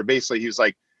term where basically he's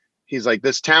like,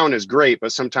 this town is great,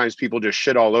 but sometimes people just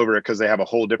shit all over it because they have a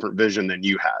whole different vision than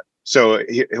you had. So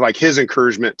like, his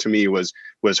encouragement to me was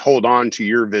hold on to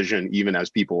your vision, even as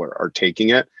people are taking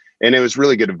it. And it was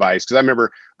really good advice. 'Cause I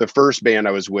remember the first band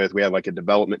I was with, we had like a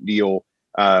development deal.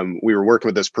 We were working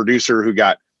with this producer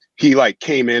he like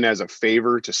came in as a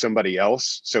favor to somebody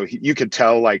else. So you could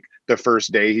tell like the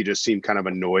first day, he just seemed kind of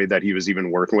annoyed that he was even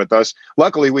working with us.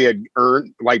 Luckily we had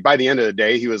earned, like, by the end of the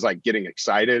day, he was like getting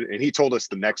excited. And he told us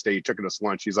the next day, he took us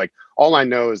lunch. He's like, all I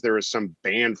know is there was some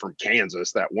band from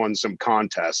Kansas that won some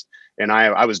contest, and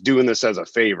I was doing this as a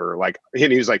favor. Like,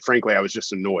 and he was like, frankly, I was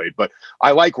just annoyed, but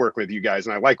I like working with you guys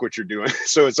and I like what you're doing.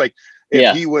 So it's like,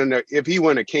 if he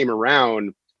wouldn't have came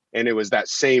around, and it was that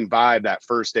same vibe that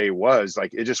first day, was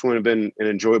like, it just wouldn't have been an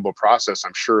enjoyable process.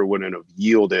 I'm sure it wouldn't have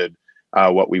yielded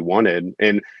what we wanted.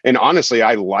 And honestly,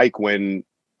 I like when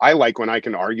I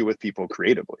can argue with people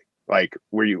creatively, like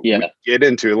where we get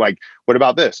into like, what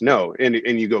about this? No. And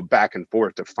you go back and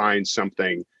forth to find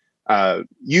something.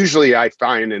 Usually I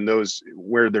find in those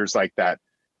where there's like that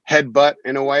headbutt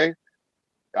in a way,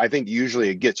 I think usually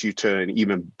it gets you to an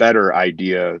even better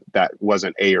idea that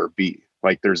wasn't A or B.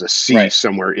 Like, there's a C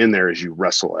somewhere in there as you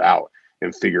wrestle it out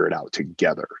and figure it out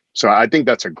together. So I think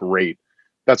that's a great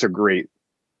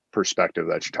perspective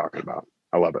that you're talking about.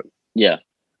 I love it. Yeah.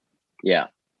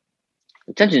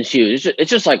 Attention's huge.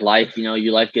 It's just like life, you know.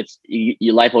 Your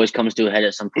life always comes to a head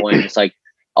at some point. It's like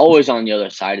always on the other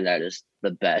side of that is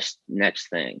the best next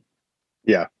thing.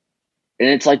 Yeah. And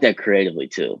it's like that creatively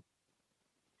too.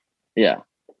 Yeah.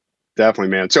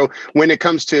 Definitely, man. So when it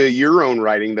comes to your own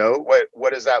writing, though,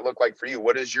 what does that look like for you?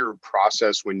 What is your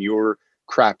process when you're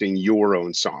crafting your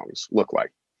own songs look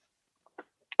like?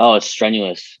 Oh, it's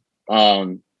strenuous.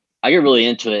 I get really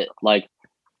into it. Like,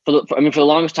 for the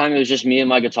longest time, it was just me and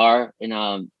my guitar, and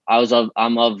I'm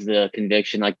of the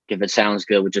conviction, like, if it sounds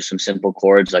good with just some simple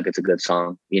chords, like, it's a good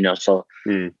song, you know. So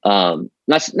not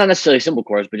necessarily simple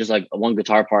chords, but just like one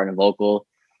guitar part and a vocal,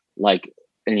 like,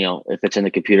 and you know, if it's in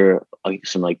the computer, like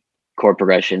some like chord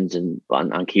progressions and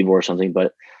on keyboard or something.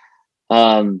 But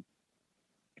for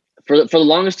the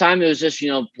longest time, it was just,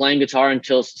 you know, playing guitar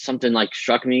until something like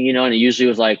struck me, you know. And it usually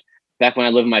was like, back when I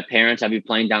lived with my parents, I'd be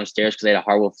playing downstairs because they had a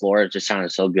hardwood floor. It just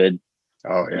sounded so good.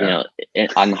 Oh yeah. You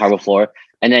know, on the hardwood floor.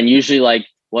 And then usually like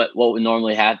what would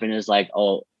normally happen is like,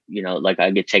 oh, you know, like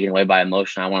I get taken away by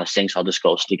emotion. I want to sing, so I'll just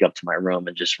go sneak up to my room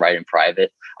and just write in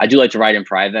private. I do like to write in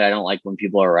private. I don't like when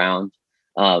people are around.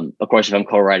 Of course, if I'm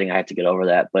co-writing, I have to get over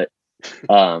that. But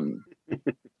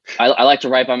I like to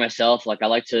write by myself. Like, I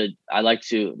like to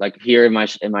like, here in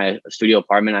my studio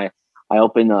apartment, I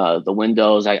open the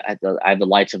windows. I have the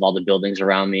lights of all the buildings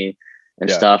around me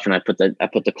and stuff, and I put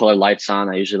the colored lights on.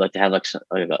 I usually like to have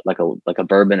like a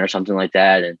bourbon or something like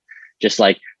that, and just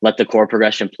like let the chord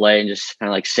progression play and just kind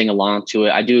of like sing along to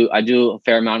it. I do a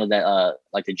fair amount of that,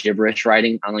 like the gibberish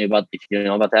writing. I don't know if you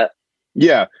know about that.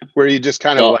 Yeah, where you just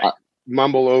kind of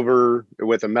mumble over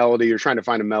with a melody. You're trying to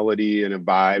find a melody and a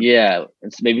vibe. Yeah,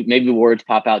 it's maybe words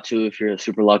pop out too if you're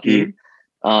super lucky.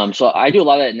 So I do a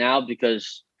lot of that now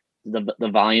because the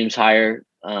volume's higher.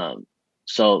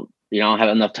 So I don't have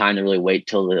enough time to really wait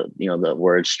till the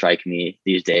words strike me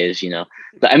these days,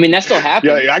 but I mean, that still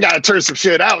happens. Yeah, I got to turn some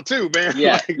shit out too, man.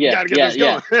 Yeah. Got to get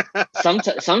this going.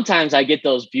 Sometimes I get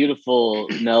those beautiful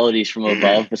melodies from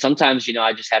above, but sometimes,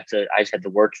 I just have to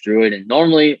work through it. And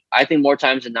normally I think more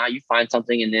times than not, you find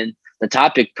something and then the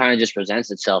topic kind of just presents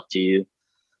itself to you.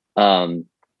 But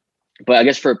I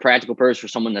guess for a practical purpose, for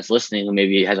someone that's listening who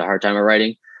maybe has a hard time of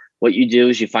writing, what you do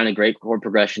is you find a great chord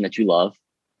progression that you love,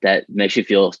 that makes you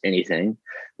feel anything,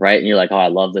 right? And you're like, oh, I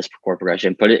love this chord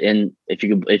progression. Put it in, if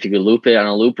you could loop it on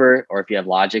a looper, or if you have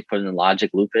Logic, put it in Logic,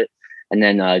 loop it, and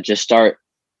then just start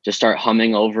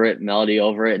humming over it, melody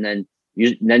over it, and then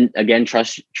again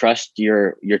trust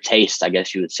your taste, I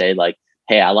guess you would say. Like,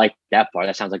 hey, I like that part.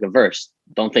 That sounds like a verse.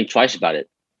 Don't think twice about it.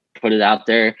 Put it out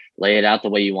there, lay it out the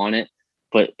way you want it.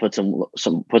 Put some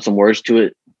words to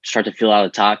it. Start to fill out a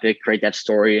topic. Create that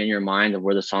story in your mind of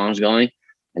where the song's going.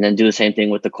 And then do the same thing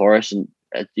with the chorus, and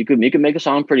you could make a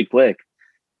song pretty quick.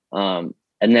 And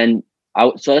then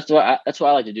so that's what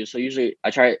I like to do. So usually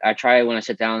I try when I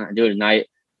sit down, I do it at night.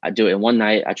 I do it in one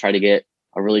night. I try to get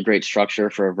a really great structure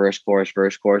for a verse, chorus,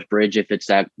 bridge, if it's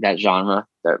that genre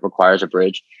that requires a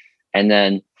bridge. And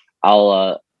then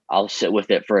I'll sit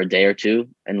with it for a day or two,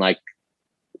 and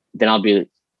then I'll be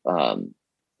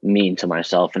mean to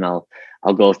myself, and I'll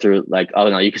go through like, oh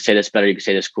no, you could say this better, you could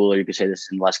say this cooler, you could say this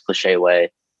in less cliche way.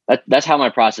 That's how my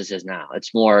process is now.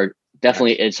 It's more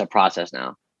definitely it's a process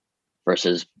now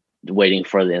versus waiting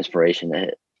for the inspiration to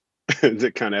hit.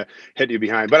 To kind of hit you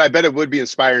behind. But I bet it would be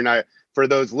inspiring. For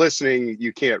those listening,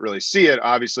 you can't really see it,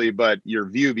 obviously, but your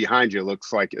view behind you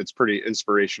looks like it's pretty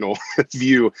inspirational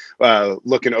view,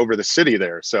 looking over the city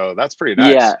there. So that's pretty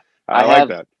nice. Yeah, I like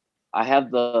that. I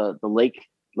have the Lake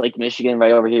Michigan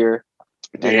right over here.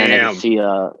 Damn. And then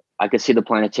I could see the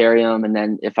planetarium, and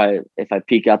then if I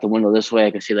peek out the window this way,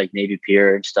 I can see like Navy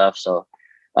Pier and stuff. So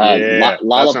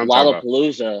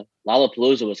Lollapalooza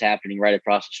was happening right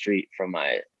across the street from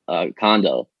my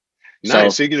condo.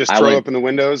 Nice. So you can just throw up in the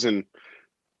windows and.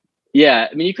 Yeah,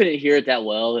 I mean, you couldn't hear it that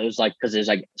well. It was like because there's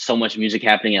like so much music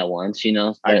happening at once,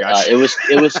 But, it was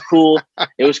cool.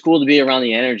 It was cool to be around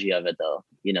the energy of it, though.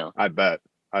 I bet.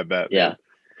 Yeah.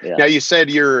 Yeah. Now you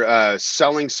said you're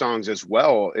selling songs as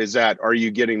well. Are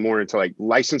you getting more into like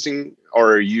licensing,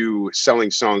 or are you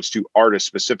selling songs to artists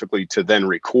specifically to then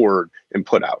record and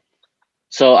put out?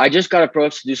 So I just got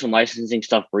approached to do some licensing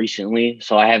stuff recently.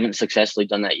 So I haven't successfully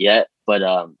done that yet, but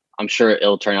I'm sure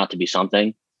it'll turn out to be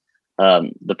something.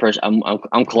 The person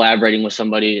I'm collaborating with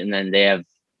somebody, and then they have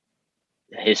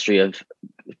a history of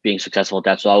being successful at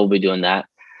that. So I will be doing that.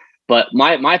 But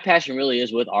my passion really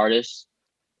is with artists.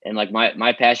 And like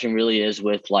my passion really is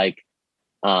with like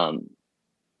live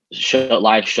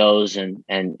shows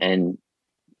and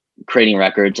creating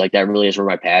records. Like that really is where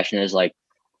my passion is. Like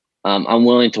I'm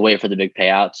willing to wait for the big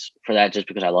payouts for that, just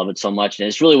because I love it so much, and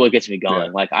it's really what gets me going.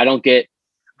 Yeah. Like I don't get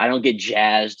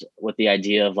jazzed with the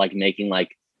idea of like making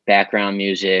like background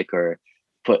music or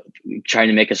trying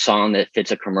to make a song that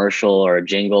fits a commercial or a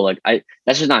jingle. Like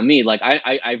that's just not me. Like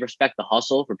I respect the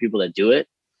hustle for people that do it,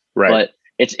 right? But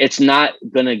it's not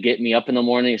going to get me up in the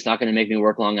morning. It's not going to make me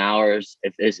work long hours.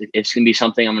 It's going to be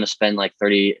something I'm going to spend like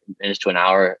 30 minutes to an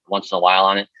hour once in a while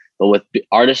on it. But with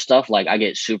artist stuff, like I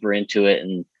get super into it,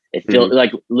 and it feels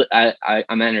like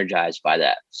I'm energized by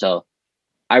that. So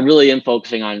I really am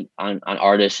focusing on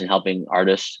artists and helping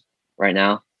artists right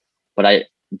now. But I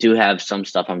do have some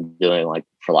stuff I'm doing like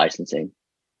for licensing.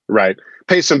 Right.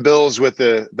 Pay some bills with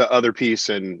the other piece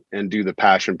and do the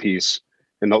passion piece.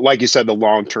 And like you said, the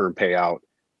long-term payout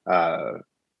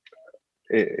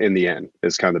in the end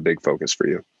is kind of the big focus for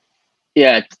you.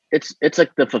 Yeah, it's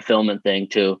like the fulfillment thing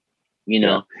too,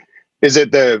 Yeah. Is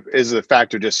the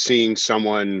fact of just seeing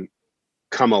someone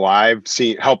come alive,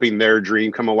 helping their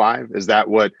dream come alive? Is that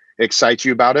what excites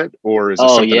you about it, or is it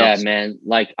something else? Man,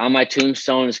 like on my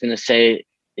tombstone it's gonna say,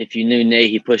 if you knew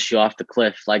Nate, he pushed you off the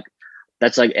cliff. Like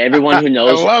that's like everyone who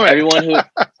knows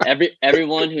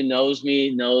everyone who knows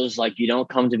me knows, like, you don't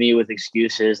come to me with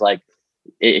excuses. Like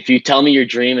if you tell me your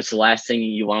dream, it's the last thing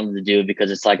you wanted to do,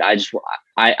 because it's like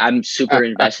I'm super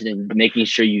invested in making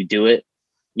sure you do it,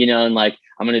 and like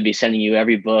I'm going to be sending you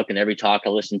every book and every talk I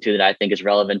listen to that I think is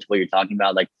relevant to what you're talking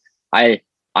about. Like I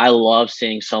love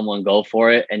seeing someone go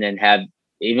for it and then have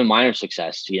even minor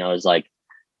success, is like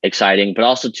exciting, but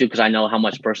also too, because I know how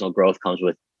much personal growth comes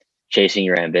with chasing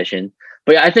your ambition.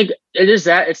 But I think it's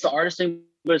the artist thing,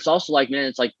 but it's also like, man,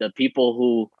 it's like the people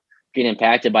who get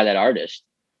impacted by that artist.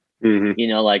 Mm-hmm.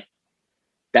 Like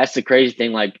that's the crazy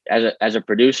thing. Like as a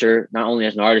producer, not only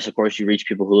as an artist, of course, you reach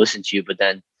people who listen to you, but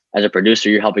then as a producer,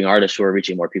 you're helping artists who are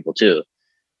reaching more people too.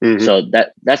 So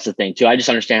that's the thing too. I just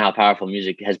understand how powerful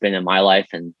music has been in my life,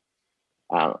 and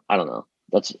I don't know.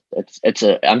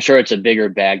 I'm sure it's a bigger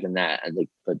bag than that.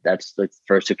 But that's the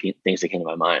first two things that came to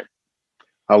my mind.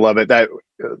 I love it. That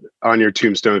on your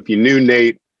tombstone, if you knew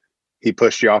Nate, he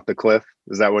pushed you off the cliff.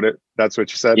 Is that that's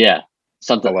what you said? Yeah.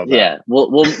 Something. I love that. Yeah.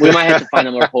 We might have to find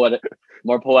a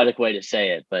more poetic way to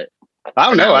say it, but I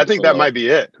don't know. I think that might be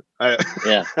it.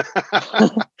 Yeah.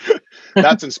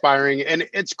 That's inspiring. And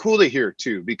it's cool to hear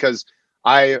too, because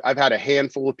I've had a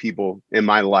handful of people in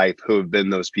my life who have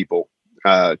been those people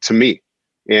to me.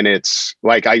 And it's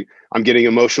like, I'm getting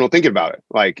emotional thinking about it.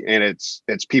 Like, and it's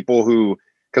people who,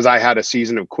 because I had a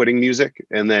season of quitting music,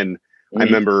 and then I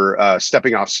remember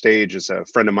stepping off stage as a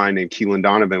friend of mine named Keelan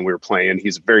Donovan. We were playing.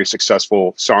 He's a very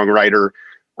successful songwriter,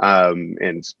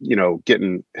 and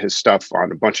getting his stuff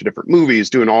on a bunch of different movies,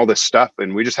 doing all this stuff.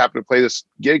 And we just happened to play this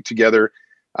gig together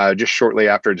just shortly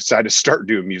after I decided to start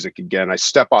doing music again. I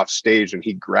step off stage and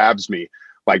he grabs me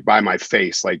like by my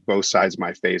face, like both sides of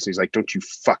my face. And he's like, "Don't you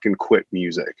fucking quit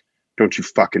music. Don't you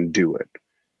fucking do it."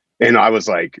 And I was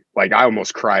like I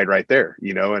almost cried right there,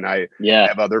 and I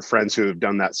have other friends who have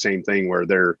done that same thing where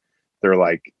they're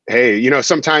like, "Hey,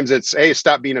 sometimes it's, hey,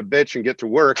 stop being a bitch and get to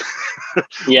work."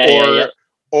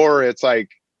 Or it's like,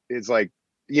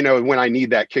 when I need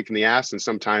that kick in the ass. And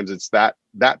sometimes it's that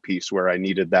piece where I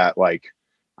needed that, like,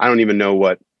 I don't even know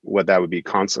what that would be.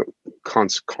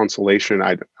 Consolation.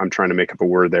 I'm trying to make up a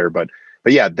word there, but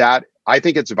yeah, that I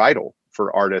think it's vital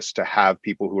for artists to have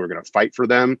people who are going to fight for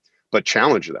them, but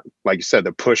challenge them, like you said,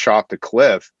 to push off the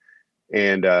cliff.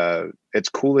 And it's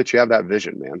cool that you have that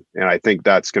vision, man. And I think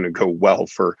that's going to go well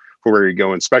for where you're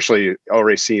going, especially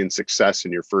already seeing success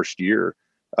in your first year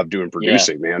of doing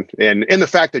producing, man. And the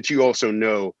fact that you also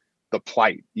know the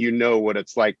plight, what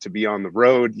it's like to be on the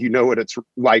road, what it's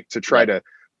like to try to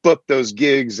book those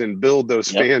gigs and build those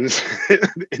fans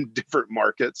in different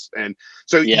markets. And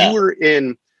so you were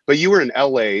in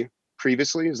LA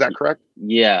previously, is that correct?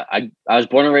 Yeah, I was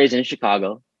born and raised in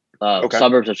Chicago,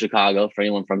 suburbs of Chicago. For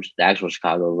anyone from the actual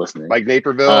Chicago listening, like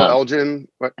Naperville, Elgin,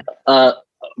 what?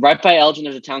 Right by Elgin,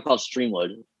 there's a town called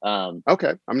Streamwood.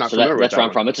 Okay, I'm not familiar with that. That's where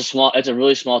I'm from. It's a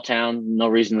really small town. No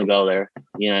reason to go there.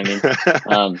 You know what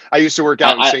I mean? I used to work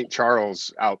out in St.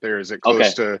 Charles out there. Is it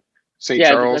close to St.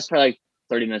 Charles? Yeah, that's probably like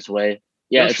 30 minutes away.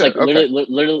 Yeah, it's like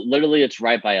literally, it's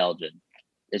right by Elgin.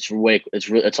 It's like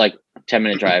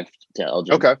 10-minute drive to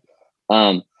Elgin. Okay.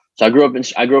 So I grew up in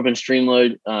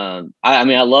Streamwood.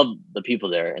 I love the people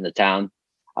there in the town.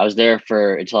 I was there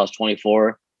until I was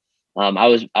 24.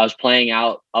 I was playing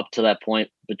out up to that point,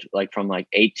 like from like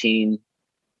 18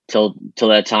 till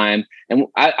that time, and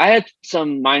I had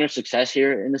some minor success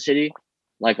here in the city.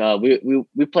 Like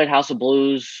we played House of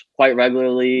Blues quite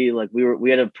regularly. Like we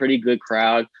had a pretty good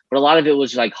crowd, but a lot of it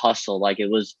was like hustle. Like it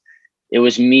was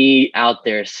me out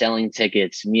there selling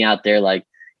tickets, me out there like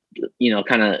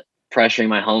kind of pressuring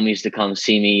my homies to come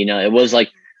see me. It was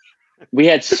like we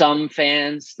had some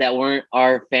fans that weren't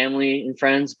our family and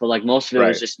friends, but like most of it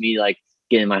was just me like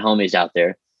getting my homies out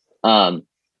there.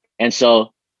 And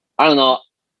so I don't know.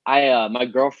 My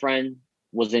girlfriend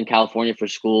was in California for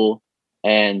school,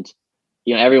 and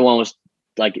everyone was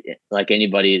like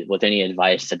anybody with any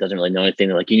advice that doesn't really know anything.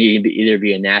 They're like, you need to either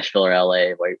be in Nashville or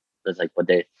LA. Where that's like what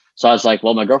they. So I was like,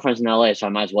 well, my girlfriend's in LA, so I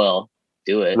might as well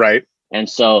do it. Right. And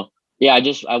so yeah,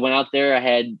 I went out there. I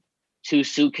had 2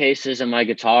 suitcases and my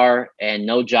guitar, and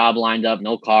no job lined up,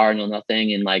 no car, no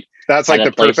nothing, and like that's like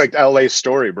the perfect LA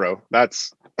story, bro.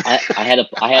 That's I had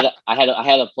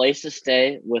a place to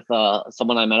stay with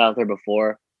someone I met out there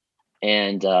before,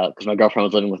 and because my girlfriend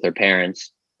was living with her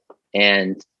parents,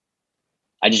 and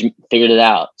I just figured it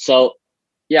out. So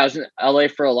yeah, I was in LA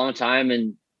for a long time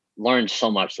and learned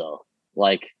so much though.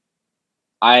 Like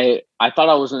I thought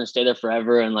I was gonna stay there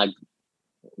forever and like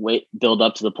build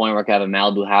up to the point where I could have a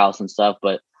Malibu house and stuff,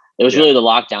 but it was really the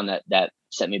lockdown that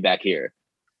set me back here,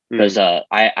 because I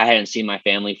hadn't seen my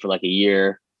family for like a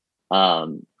year.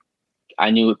 I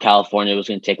knew California was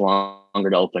going to take longer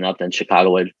to open up than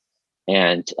Chicago would,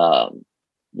 and I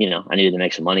needed to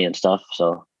make some money and stuff.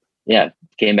 So yeah,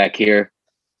 came back here,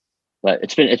 but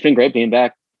it's been great being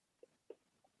back.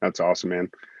 That's awesome,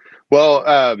 man.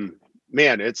 Well,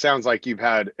 man, it sounds like you've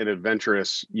had an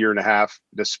adventurous year and a half,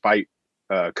 despite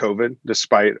COVID,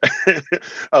 despite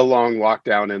a long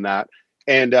lockdown in that.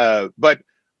 And but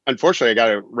unfortunately, I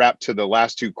got to wrap to the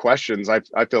last 2 questions. I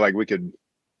feel like we could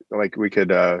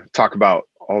talk about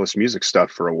all this music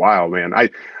stuff for a while, man.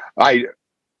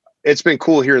 It's been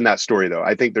cool hearing that story though.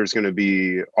 I think there's going to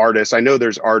be artists. I know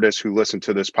there's artists who listen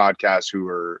to this podcast who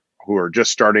are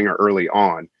just starting or early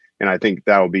on, and I think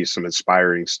that'll be some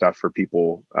inspiring stuff for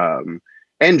people.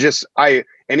 and just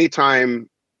anytime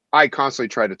I constantly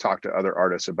try to talk to other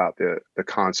artists about the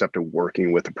concept of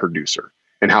working with a producer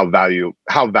and how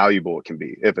valuable it can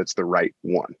be if it's the right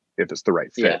one, if it's the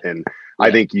right fit. And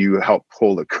I think you help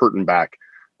pull the curtain back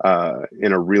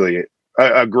in a really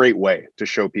a great way to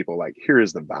show people like, here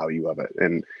is the value of it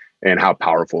and how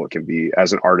powerful it can be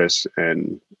as an artist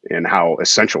and how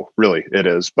essential really it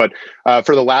is. But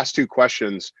for the last two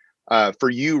questions, for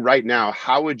you right now,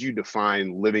 how would you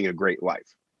define living a great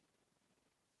life?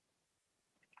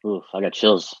 Ooh, I got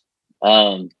chills.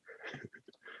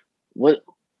 What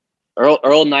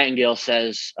Earl Nightingale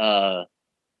says, the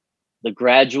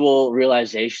gradual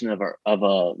realization of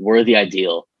a worthy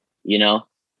ideal, you know?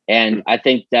 And I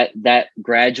think that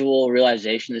gradual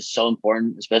realization is so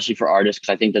important, especially for artists,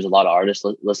 because I think there's a lot of artists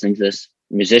listening to this,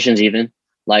 musicians even.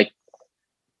 Like,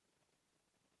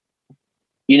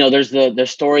 you know, there's the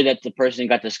story that the person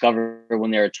got discovered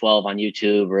when they were 12 on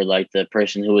YouTube, or like the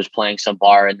person who was playing some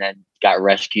bar and then got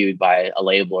rescued by a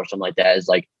label or something like that, is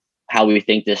like how we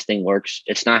think this thing works.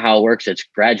 It's not how it works. It's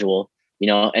gradual, you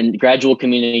know, and gradual can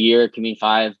mean a year, it can mean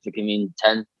 5, it can mean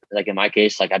 10. Like in my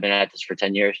case, like I've been at this for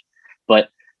 10 years, but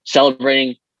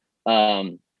celebrating,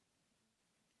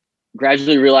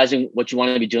 gradually realizing what you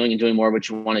want to be doing and doing more of what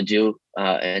you want to do,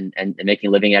 and making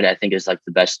a living at it, I think is like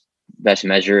the best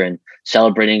measure. And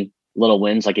celebrating little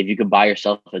wins. Like if you could buy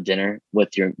yourself a dinner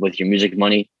with your music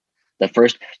money, the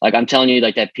first, like I'm telling you,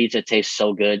 like that pizza tastes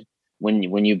so good when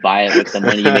you buy it with the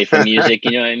money you made from music,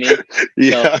 you know what I mean?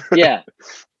 Yeah. So yeah,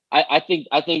 I think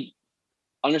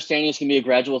understanding this can be a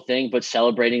gradual thing, but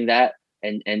celebrating that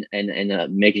and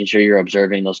making sure you're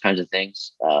observing those kinds of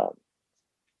things. I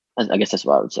guess that's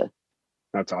what I would say.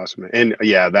 That's awesome. And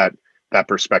yeah, that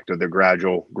perspective, the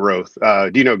gradual growth.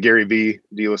 Do you know Gary Vee?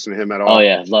 Do you listen to him at all? Oh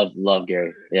yeah. Love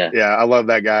Gary. Yeah. Yeah. I love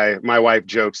that guy. My wife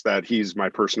jokes that he's my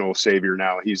personal savior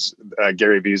now. He's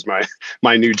Gary Vee's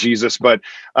my new Jesus. But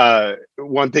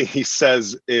one thing he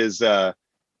says is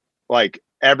like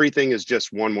everything is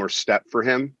just one more step for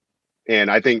him.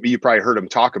 And I think you probably heard him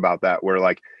talk about that, where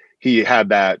like he had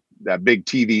that big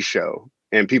TV show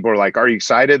and people are like, are you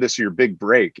excited? This is your big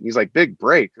break. And he's like, big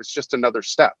break? It's just another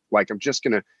step. Like, I'm just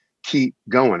going to keep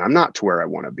going. I'm not to where I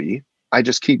want to be. I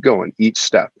just keep going each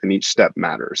step, and each step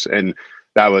matters. And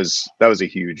that was a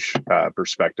huge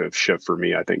perspective shift for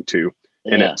me, I think, too.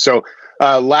 Yeah. So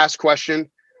last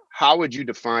question, how would you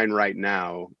define right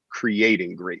now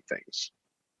creating great things?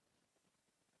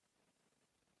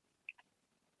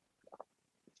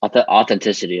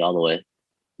 Authenticity all the way,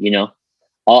 you know,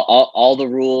 all the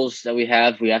rules that we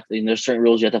have to, there's certain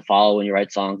rules you have to follow when you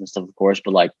write songs and stuff, of course,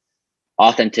 but like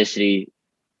authenticity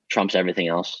trumps everything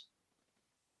else,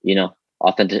 you know.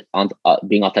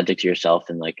 Being authentic to yourself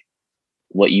and like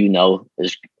what you know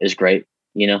is great,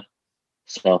 you know.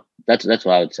 So that's what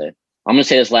I would say. I'm gonna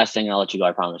say this last thing and I'll let you go,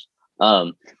 I promise.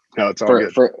 No, it's all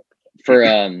good.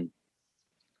 For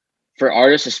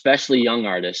artists, especially young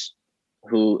artists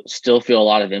who still feel a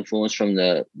lot of influence from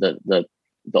the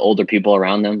older people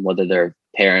around them, whether they're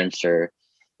parents or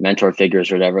mentor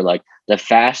figures or whatever, like the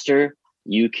faster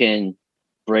you can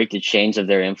break the chains of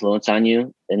their influence on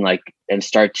you and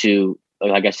start to,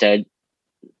 like I said,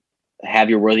 have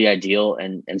your worthy ideal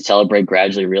and celebrate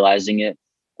gradually realizing it.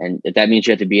 And if that means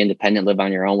you have to be independent, live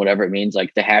on your own, whatever it means,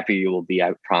 like the happier you will be,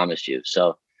 I promise you.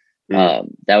 So that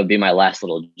would be my last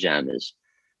little gem is,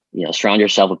 you know, surround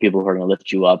yourself with people who are going to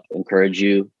lift you up, encourage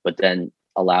you, but then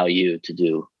allow you to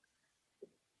do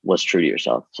what's true to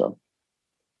yourself. So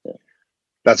yeah.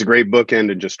 That's a great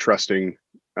bookend, and just trusting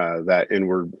that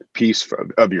inward piece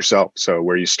of yourself. So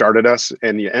where you started us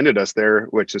and you ended us there,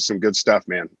 which is some good stuff,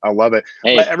 man. I love it.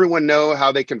 Hey. Let everyone know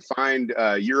how they can find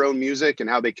your own music and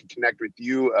how they can connect with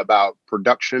you about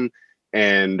production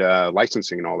and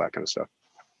licensing and all that kind of stuff.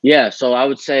 Yeah. So I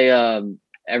would say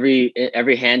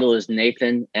every handle is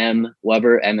Nathan M.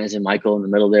 Weber, M as in Michael in the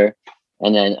middle there.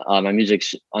 And then my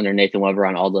music's under Nathan Weber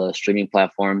on all the streaming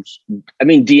platforms. I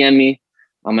mean, DM me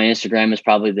on my Instagram is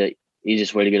probably the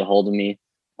easiest way to get a hold of me.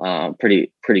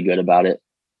 Pretty good about it.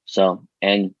 So,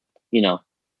 and you know,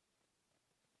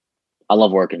 I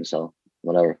love working, so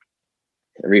whatever,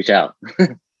 reach out.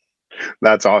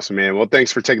 That's awesome, man. Well,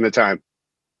 thanks for taking the time.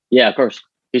 Yeah, of course.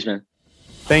 Peace, man.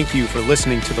 Thank you for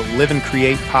listening to the Live and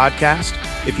Create podcast.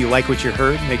 If you like what you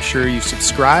heard, make sure you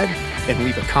subscribe and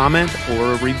leave a comment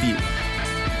or a review.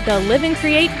 The Live and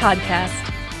Create podcast.